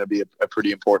that was going to be a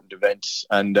pretty important event.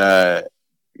 And, I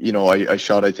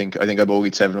shot, I think I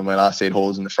bogeyed 7 of my last 8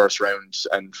 holes in the first round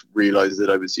and realized that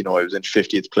I was in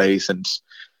 50th place. And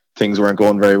things weren't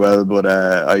going very well, but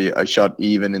I shot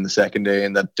even in the second day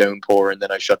in that downpour, and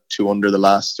then I shot 2 under the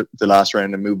last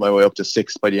round and moved my way up to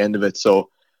 6th by the end of it. So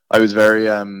I was very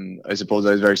I suppose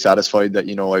I was very satisfied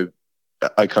that,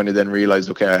 I kind of then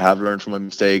realized, okay, I have learned from my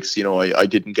mistakes. I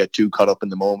didn't get too caught up in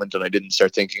the moment, and I didn't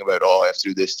start thinking about, I have to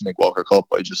do this to make Walker Cup.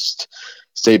 I just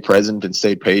stayed present and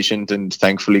stayed patient, and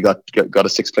thankfully got a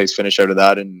 6th place finish out of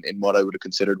that in what I would have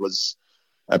considered was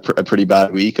a pretty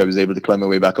bad week. I was able to climb my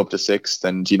way back up to 6th,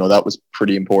 and that was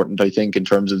pretty important, I think, in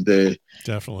terms of the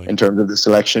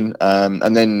selection.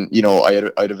 And then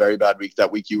I had a very bad week that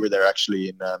week. You were there actually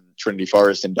in Trinity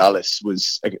Forest in Dallas.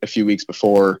 Was a few weeks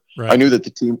before. Right. I knew that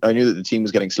the team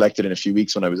was getting selected in a few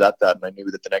weeks when I was at that, and I knew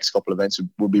that the next couple of events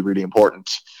would be really important.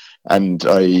 And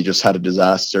I just had a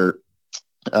disaster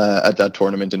at that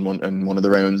tournament in one of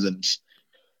the rounds, and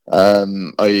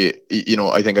I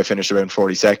think I finished around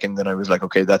 42nd, and I was like,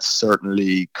 okay, that's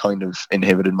certainly kind of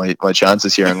inhibited my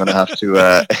chances here. I'm going to have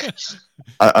to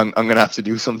I'm going to have to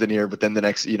do something here. But then the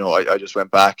next, I just went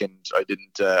back, and I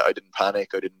didn't panic.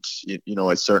 I didn't,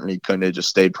 I certainly kind of just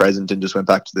stayed present and just went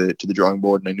back to the drawing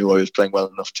board. And I knew I was playing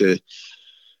well enough to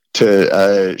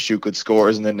shoot good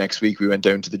scores. And then next week we went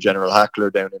down to the General Hackler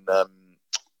down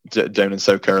in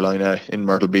South Carolina in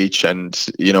Myrtle Beach, and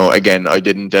again, I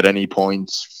didn't at any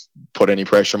point put any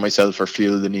pressure on myself or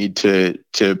feel the need to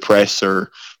press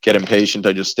or get impatient.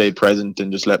 I just stayed present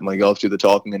and just let my golf do the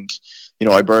talking. And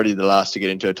I birdied the last to get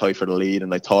into a tie for the lead,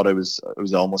 and I thought I was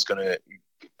almost gonna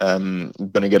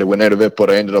get a win out of it, but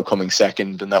I ended up coming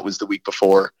second, and that was the week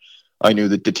before I knew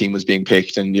that the team was being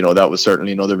picked, and that was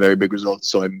certainly another very big result.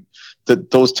 So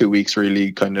those 2 weeks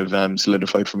really kind of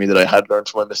solidified for me that I had learned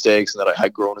from my mistakes and that I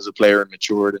had grown as a player and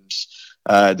matured. And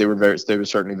they were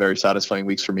certainly very satisfying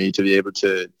weeks for me to be able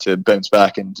to bounce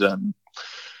back and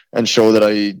show that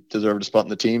I deserved a spot in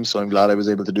the team. So I'm glad I was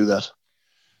able to do that.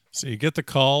 So you get the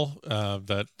call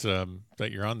that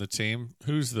you're on the team.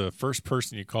 Who's the first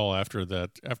person you call after that?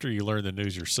 After you learn the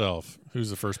news yourself, who's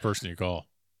the first person you call?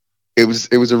 It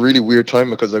was a really weird time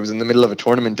because I was in the middle of a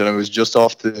tournament and I was just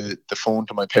off the phone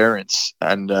to my parents,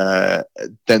 and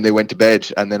then they went to bed,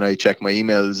 and then I checked my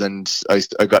emails, and I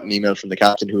got an email from the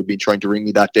captain who had been trying to ring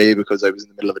me that day because I was in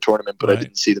the middle of a tournament, but right. I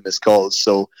didn't see the missed calls.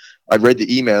 So I read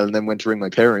the email and then went to ring my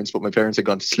parents, but my parents had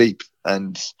gone to sleep,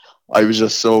 and I was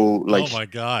just so like, oh my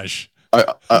gosh,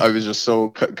 I was just so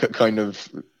kind of.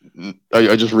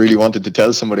 I just really wanted to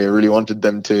tell somebody. I really wanted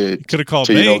them to. You could have called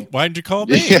me. Why didn't you call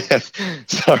me? Yeah,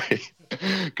 sorry,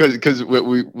 because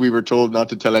we were told not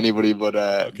to tell anybody, but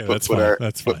that's fine.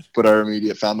 But our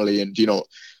immediate family, and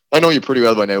I know you pretty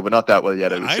well by now, but not that well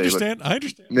yet. I understand.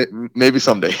 Maybe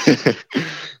someday.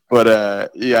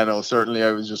 But no, certainly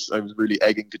I was really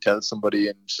egging to tell somebody,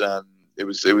 and it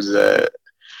was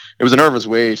a nervous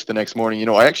wait the next morning.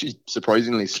 I actually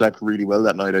surprisingly slept really well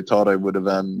that night. I thought I would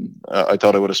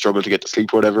have struggled to get to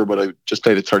sleep or whatever, but I just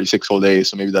played a 36 whole day,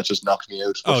 so maybe that just knocked me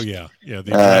out. But, the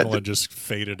adrenaline just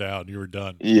faded out and you were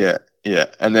done. Yeah.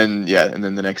 And then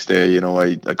the next day,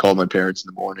 I called my parents in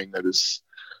the morning. I was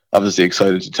obviously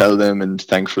excited to tell them, and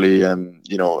thankfully, a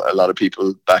lot of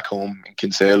people back home in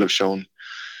Kinsale have shown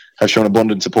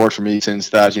abundant support for me since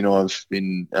that. I've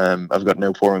got an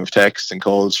outpouring of texts and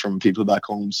calls from people back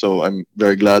home, so I'm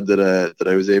very glad that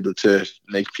I was able to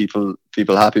make people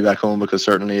happy back home, because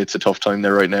certainly it's a tough time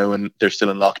there right now and they're still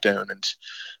in lockdown, and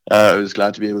I was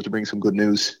glad to be able to bring some good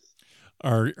news.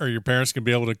 Are your parents going to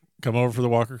be able to come over for the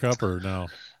Walker Cup or no?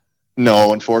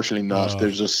 No, unfortunately not.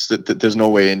 There's no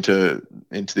way into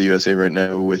the USA right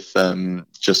now with COVID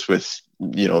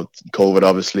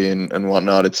obviously and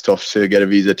whatnot. It's tough to get a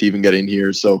visa to even get in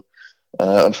here. So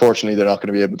unfortunately they're not going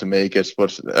to be able to make it.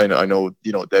 But I know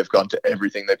they've gone to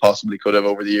everything they possibly could have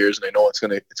over the years, and I know it's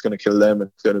gonna kill them.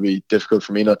 It's gonna be difficult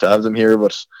for me not to have them here.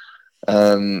 But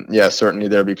certainly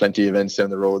there'll be plenty of events down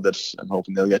the road that I'm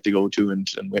hoping they'll get to go to and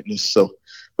witness. So.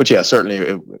 But yeah,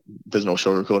 certainly there's no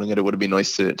sugarcoating it. It would be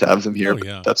nice to have them here. Oh,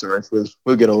 yeah. That's all right.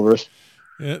 We'll get over it.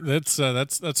 Yeah, that's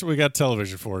what we got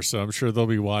television for. So I'm sure they'll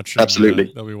be watching.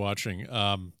 Absolutely, they'll be watching.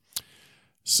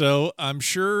 So I'm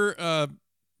sure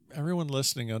everyone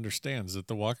listening understands that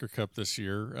the Walker Cup this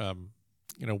year,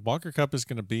 Walker Cup is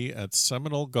going to be at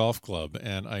Seminole Golf Club,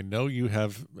 and I know you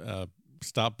have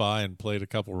stopped by and played a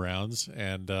couple rounds,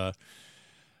 and.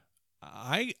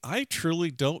 I truly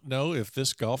don't know if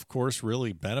this golf course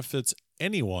really benefits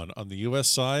anyone on the U.S.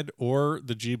 side or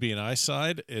the GB&I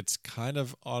side. It's kind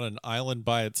of on an island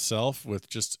by itself with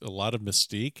just a lot of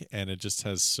mystique, and it just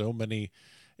has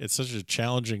it's such a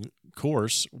challenging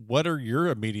course. What are your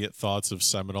immediate thoughts of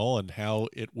Seminole and how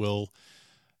it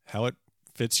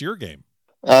fits your game?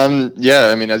 Yeah,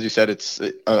 I mean, as you said,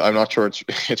 I'm not sure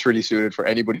it's really suited for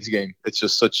anybody's game. It's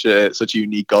just such a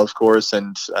unique golf course,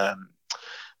 and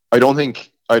I don't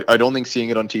think seeing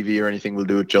it on TV or anything will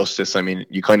do it justice. I mean,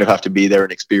 you kind of have to be there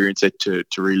and experience it to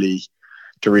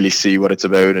really see what it's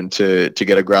about and to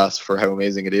get a grasp for how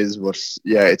amazing it is. But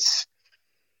yeah, it's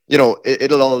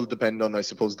it'll all depend on, I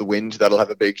suppose, the wind. That'll have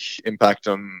a big impact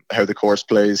on how the course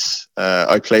plays.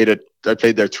 I played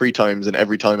there 3 times, and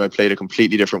every time I played a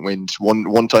completely different wind.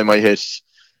 One time I hit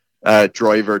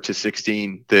driver to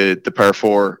 16, the par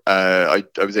 4. I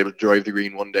was able to drive the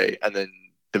green one day, and then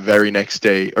the very next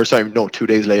day, or sorry, no, 2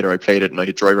 days later, I played it and I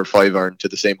hit driver 5-iron to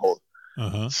the same hole.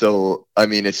 Uh-huh. So I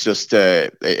mean, it's just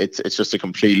a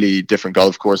completely different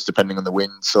golf course depending on the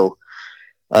wind. So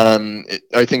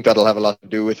I think that'll have a lot to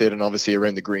do with it, and obviously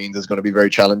around the greens is going to be very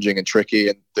challenging and tricky.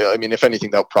 And I mean, if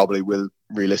anything, that probably will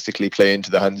realistically play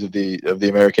into the hands of the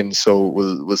Americans. So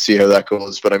we'll see how that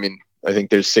goes. But I mean, I think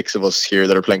there's 6 of us here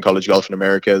that are playing college golf in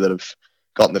America that have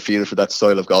gotten the feel for that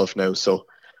style of golf now. So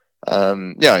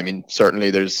yeah, I mean,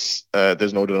 certainly there's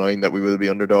no denying that we will be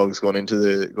underdogs going into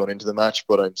the match,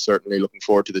 but I'm certainly looking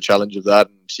forward to the challenge of that.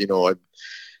 And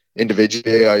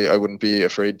individually, I wouldn't be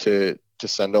afraid to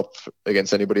stand up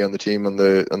against anybody on the team on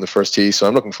the first tee. So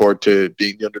I'm looking forward to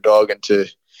being the underdog and to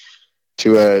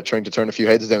trying to turn a few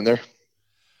heads down there.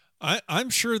 I'm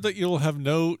sure that you'll have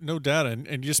no doubt. And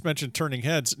you just mentioned turning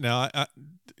heads. Now,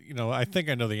 I think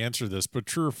I know the answer to this, but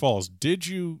true or false, did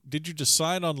you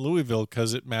decide on Louisville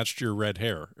because it matched your red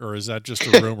hair, or is that just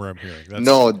a rumor I'm hearing?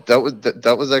 No,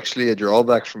 that was actually a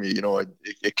drawback for me.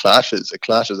 It clashes. I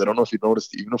don't know if you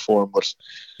noticed the uniform, but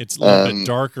it's a little bit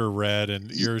darker red,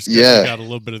 and yours got a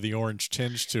little bit of the orange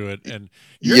tinge to it. And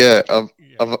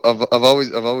I've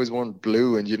always worn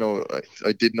blue, and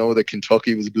I did know that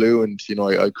Kentucky was blue, and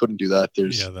I couldn't do that.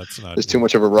 There's too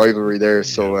much of a rivalry there. Yeah,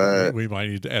 so we might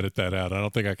need to edit that out. I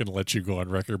don't think I can let you go on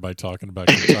record by talking about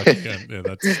Kentucky.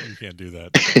 You can't do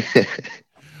that.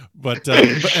 But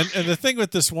and the thing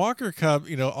with this Walker Cup,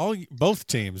 both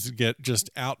teams get just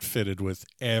outfitted with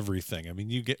everything. I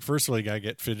mean, first of all, you got to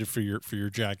get fitted for your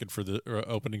jacket for the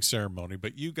opening ceremony,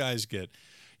 but you guys get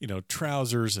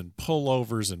trousers and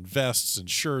pullovers and vests and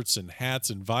shirts and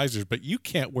hats and visors, but you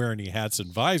can't wear any hats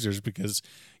and visors because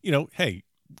hey,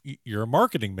 you're a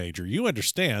marketing major. You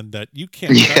understand that you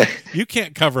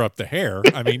can't cover up the hair.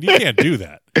 I mean, you can't do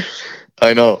that.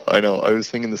 I know. I was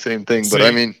thinking the same thing, but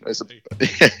I mean, I've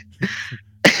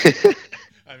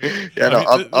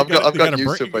gotten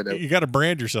used to it by now. You got to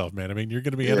brand yourself, man. I mean, you're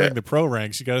going to be entering the pro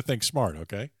ranks. You got to think smart,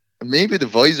 okay? Maybe the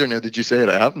visor. Now that you say it,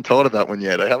 I haven't thought of that one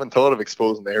yet. I haven't thought of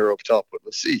exposing the hair up top, but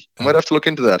let's see. I might have to look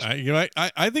into that.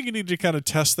 I think you need to kind of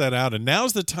test that out, and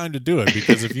now's the time to do it,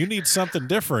 because if you need something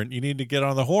different, you need to get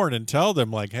on the horn and tell them,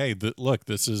 like, hey, look,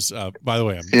 this is. By the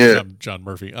way, I'm John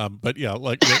Murphy. But yeah,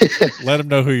 like let them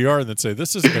know who you are, and then say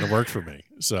this isn't going to work for me.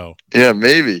 So yeah,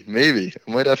 maybe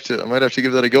I might have to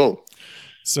give that a go.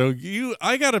 So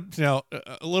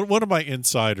one of my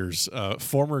insiders,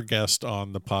 former guest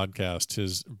on the podcast,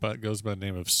 goes by the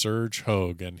name of Serge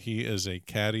Hogue, and he is a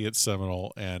caddy at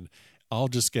Seminole, and I'll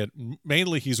just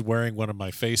mainly he's wearing one of my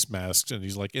face masks, and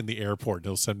he's like in the airport, and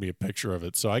he'll send me a picture of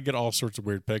it. So I get all sorts of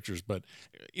weird pictures, but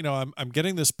I'm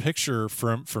getting this picture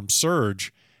from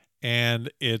Serge,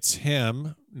 and it's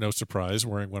him, no surprise,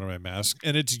 wearing one of my masks,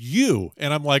 and it's you.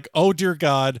 And I'm like, oh dear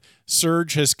God,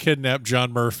 Serge has kidnapped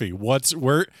John Murphy.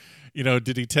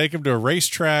 Did he take him to a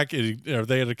racetrack? Are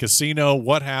they at a casino?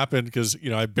 What happened? Because,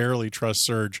 I barely trust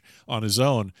Serge on his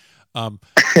own.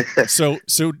 So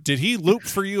did he loop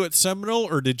for you at Seminole,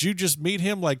 or did you just meet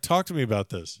him? Like, talk to me about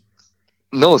this.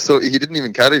 No, so he didn't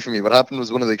even caddy for me. What happened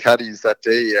was one of the caddies that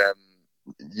day,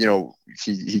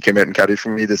 he came out and caddied for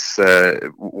me, this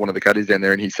one of the caddies down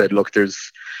there, and he said, look,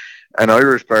 there's an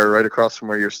Irish bar right across from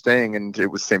where you're staying, and it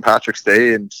was St. Patrick's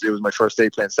Day, and it was my first day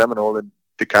playing Seminole, and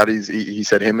the caddies, he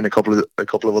said him and a couple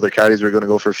of other caddies were going to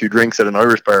go for a few drinks at an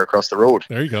Irish bar across the road.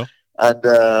 There you go. And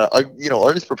I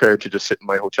was prepared to just sit in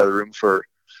my hotel room for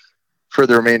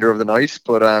the remainder of the night,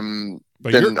 but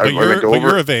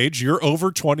you're of age. You're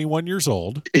over 21 years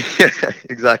old. Yeah,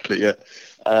 exactly. Yeah.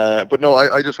 But no,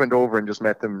 I just went over and just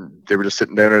met them. They were just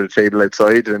sitting down at a table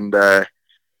outside, and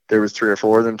there was 3 or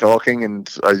 4 of them talking, and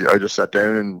I just sat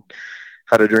down and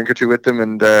had a drink or two with them,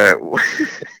 and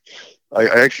I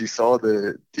actually saw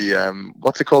the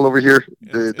what's it called over here?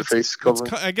 The face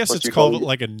covering. I guess it's called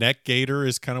like a neck gaiter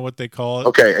is kind of what they call it.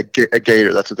 Okay, a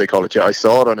gaiter, that's what they call it. Yeah, I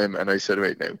saw it on him, and I said,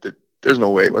 wait, no, there's no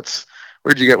way.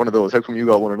 Where'd you get one of those? How come you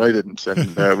got one and I didn't?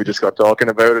 And we just got talking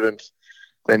about it, and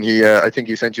then I think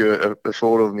he sent you a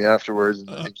photo of me afterwards, and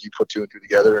I think you put 2 and 2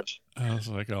 together. And I was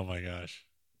like, oh my gosh.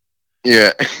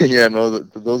 Yeah, yeah, no,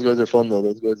 those guys are fun though.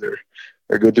 Those guys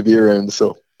are good to be around.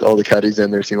 So all the caddies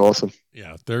in there seem awesome.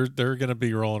 Yeah, they're going to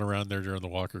be rolling around there during the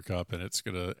Walker Cup, and it's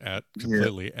going to Yeah,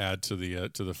 completely add to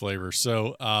the flavor.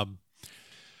 So,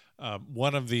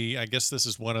 one of the, I guess this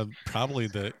is one of probably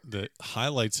the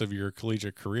highlights of your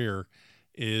collegiate career,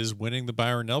 is winning the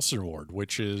Byron Nelson Award,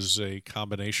 which is a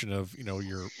combination of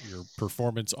your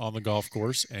performance on the golf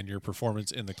course and your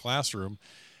performance in the classroom,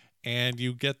 and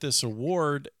you get this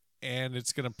award. And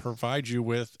it's going to provide you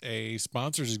with a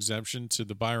sponsor's exemption to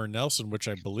the Byron Nelson, which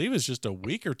I believe is just a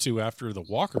week or two after the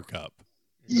Walker Cup.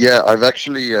 yeah. I've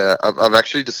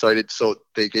actually decided. So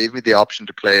they gave me the option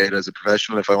to play it as a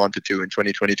professional if I wanted to in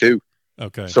 2022.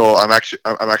 Okay. So I'm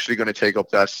actually going to take up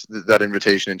that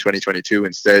invitation in 2022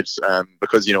 instead,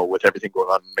 because with everything going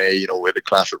on in May, with the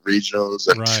class at regionals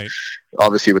and Right.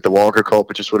 obviously with the Walker Cup,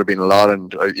 it just would have been a lot,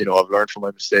 and I've learned from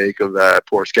my mistake of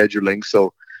poor scheduling.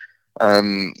 So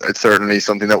it's certainly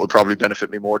something that would probably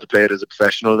benefit me more to play it as a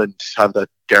professional and have that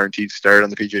guaranteed start on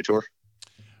the PGA Tour.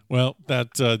 Well,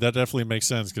 that definitely makes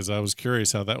sense, because I was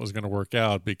curious how that was going to work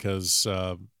out, because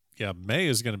May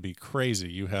is going to be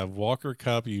crazy. You have Walker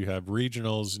Cup, you have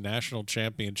regionals, national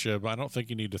championship. I don't think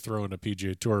you need to throw in a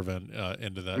PGA Tour event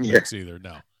into that mix either.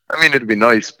 No. I mean, it'd be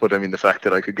nice, but I mean, the fact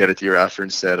that I could get it the year after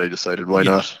instead, I decided why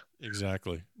not.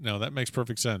 Exactly. No, that makes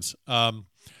perfect sense.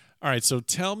 All right, so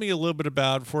tell me a little bit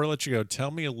about, before I let you go, tell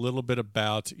me a little bit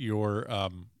about your,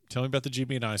 tell me about the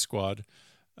GB&I squad.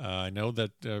 I know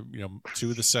that, two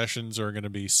of the sessions are going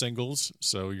to be singles,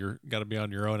 so you're got to be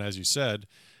on your own, as you said.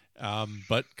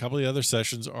 But a couple of the other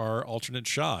sessions are alternate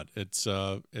shot. It's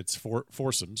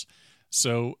foursomes.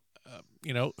 So,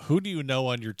 who do you know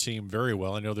on your team very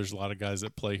well? I know there's a lot of guys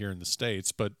that play here in the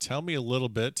States, but tell me a little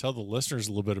bit, tell the listeners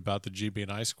a little bit about the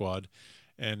GB&I squad,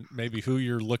 and maybe who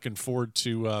you're looking forward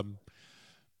to,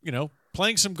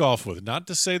 playing some golf with. Not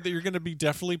to say that you're going to be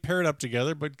definitely paired up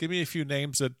together, but give me a few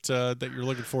names that you're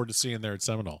looking forward to seeing there at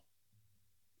Seminole.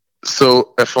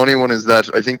 So a funny one is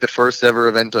that I think the first ever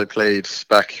event I played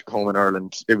back home in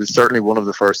Ireland, it was certainly one of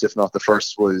the first, if not the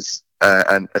first, was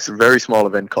a very small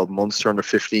event called Munster Under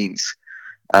 15s.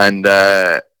 And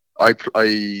I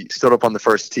stood up on the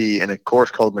first tee in a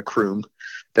course called Macroom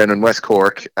down in West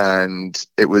Cork, and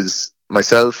it was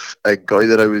myself, a guy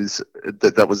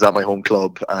that was at my home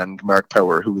club, and Mark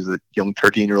Power, who was a young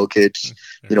 13-year-old kid,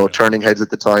 turning heads at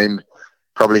the time.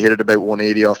 Probably hit it about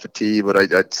 180 off the tee, but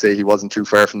I'd say he wasn't too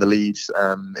far from the lead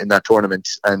in that tournament.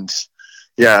 And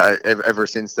yeah, ever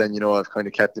since then, I've kind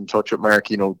of kept in touch with Mark,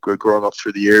 growing up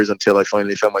through the years until I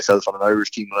finally found myself on an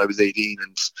Irish team when I was 18.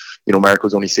 And, Mark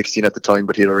was only 16 at the time,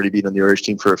 but he'd already been on the Irish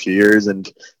team for a few years. And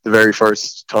the very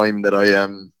first time that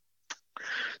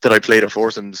I played a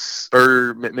foursomes,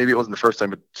 or maybe it wasn't the first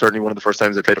time, but certainly one of the first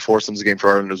times I played a foursomes game for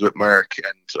Ireland was with Mark,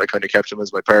 and I kind of kept him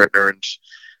as my partner. And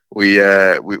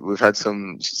we've had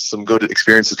some good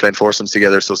experiences playing foursomes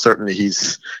together. So certainly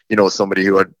he's somebody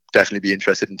who I'd definitely be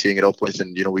interested in teeing it up with,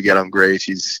 and we get on great.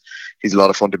 He's a lot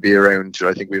of fun to be around.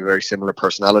 I think we have very similar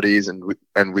personalities, and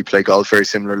we play golf very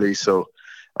similarly. So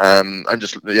I'm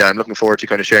looking forward to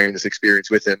kind of sharing this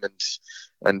experience with him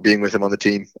and being with him on the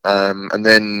team. And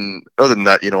then other than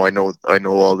that, I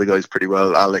know all the guys pretty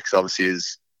well. Alex obviously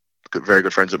is very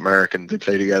good friends with Mark, and they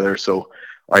play together. So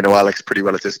I know Alex pretty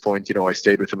well at this point. I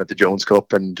stayed with him at the Jones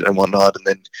Cup and whatnot. And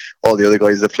then all the other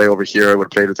guys that play over here, I would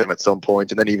have played with him at some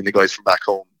point. And then even the guys from back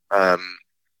home,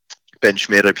 Ben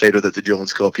Schmidt, I played with at the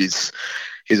Jones Cup. He's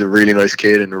a really nice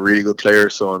kid and a really good player.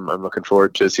 So I'm looking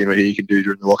forward to seeing what he can do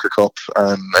during the Walker Cup.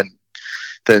 And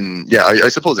then, I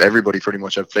suppose everybody pretty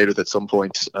much I've played with at some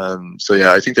point. I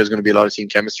think there's going to be a lot of team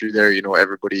chemistry there.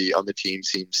 Everybody on the team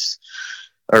is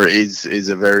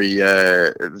a very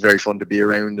very fun to be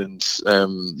around, and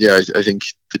I think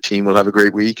the team will have a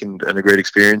great week and a great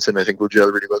experience, and I think we'll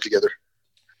gel really well together.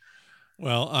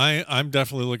 Well, I'm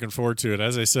definitely looking forward to it.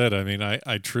 As I said, I mean,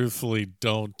 I truthfully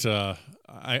don't.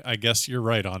 I guess you're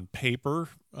right on paper.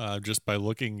 Just by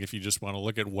looking, if you just want to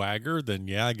look at Wagger, then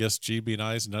I guess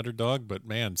GB&I is an underdog. But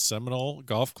man, Seminole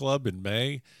Golf Club in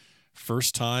May.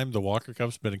 First time the Walker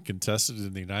Cup's been contested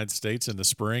in the United States in the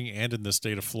spring and in the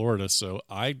state of Florida, so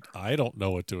I don't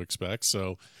know what to expect.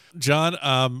 So, John,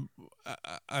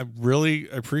 I really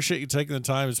appreciate you taking the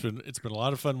time. It's been a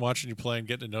lot of fun watching you play and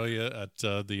getting to know you at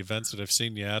the events that I've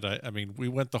seen you at. I mean, we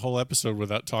went the whole episode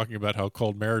without talking about how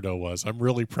cold Merido was. I'm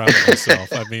really proud of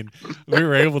myself. I mean, we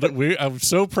were able to. I'm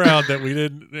so proud that we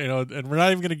didn't, and we're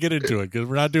not even going to get into it because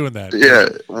we're not doing that. Yeah,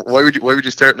 why would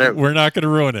you start now? We're not going to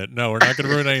ruin it. No, we're not going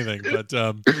to ruin anything.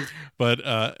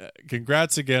 But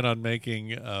congrats again on making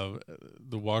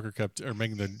the Walker Cup, or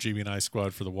making the GB&I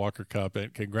squad for the Walker Cup,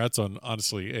 and congrats on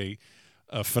honestly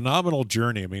a phenomenal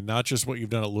journey. I mean, not just what you've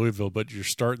done at Louisville, but you're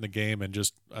starting the game, and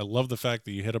just I love the fact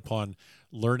that you hit upon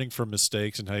learning from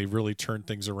mistakes and how you really turned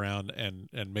things around and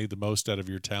made the most out of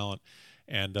your talent.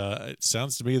 And it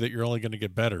sounds to me that you're only going to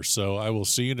get better. So I will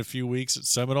see you in a few weeks at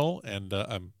Seminole, and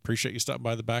I appreciate you stopping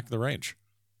by the back of the range.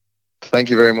 Thank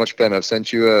you very much, Ben. I've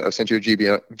sent you a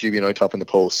GB&I top in the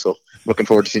post, so looking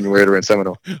forward to seeing you later in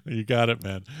Seminole. You got it,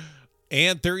 man.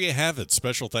 And there you have it.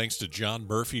 Special thanks to John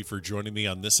Murphy for joining me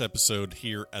on this episode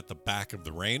here at the back of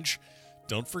the range.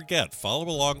 Don't forget, follow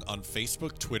along on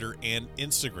Facebook, Twitter, and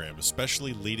Instagram,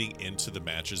 especially leading into the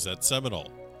matches at Seminole.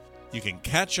 You can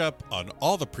catch up on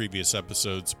all the previous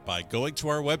episodes by going to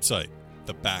our website,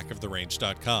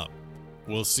 thebackoftherange.com.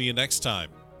 We'll see you next time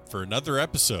for another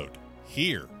episode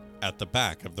here at the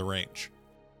back of the range.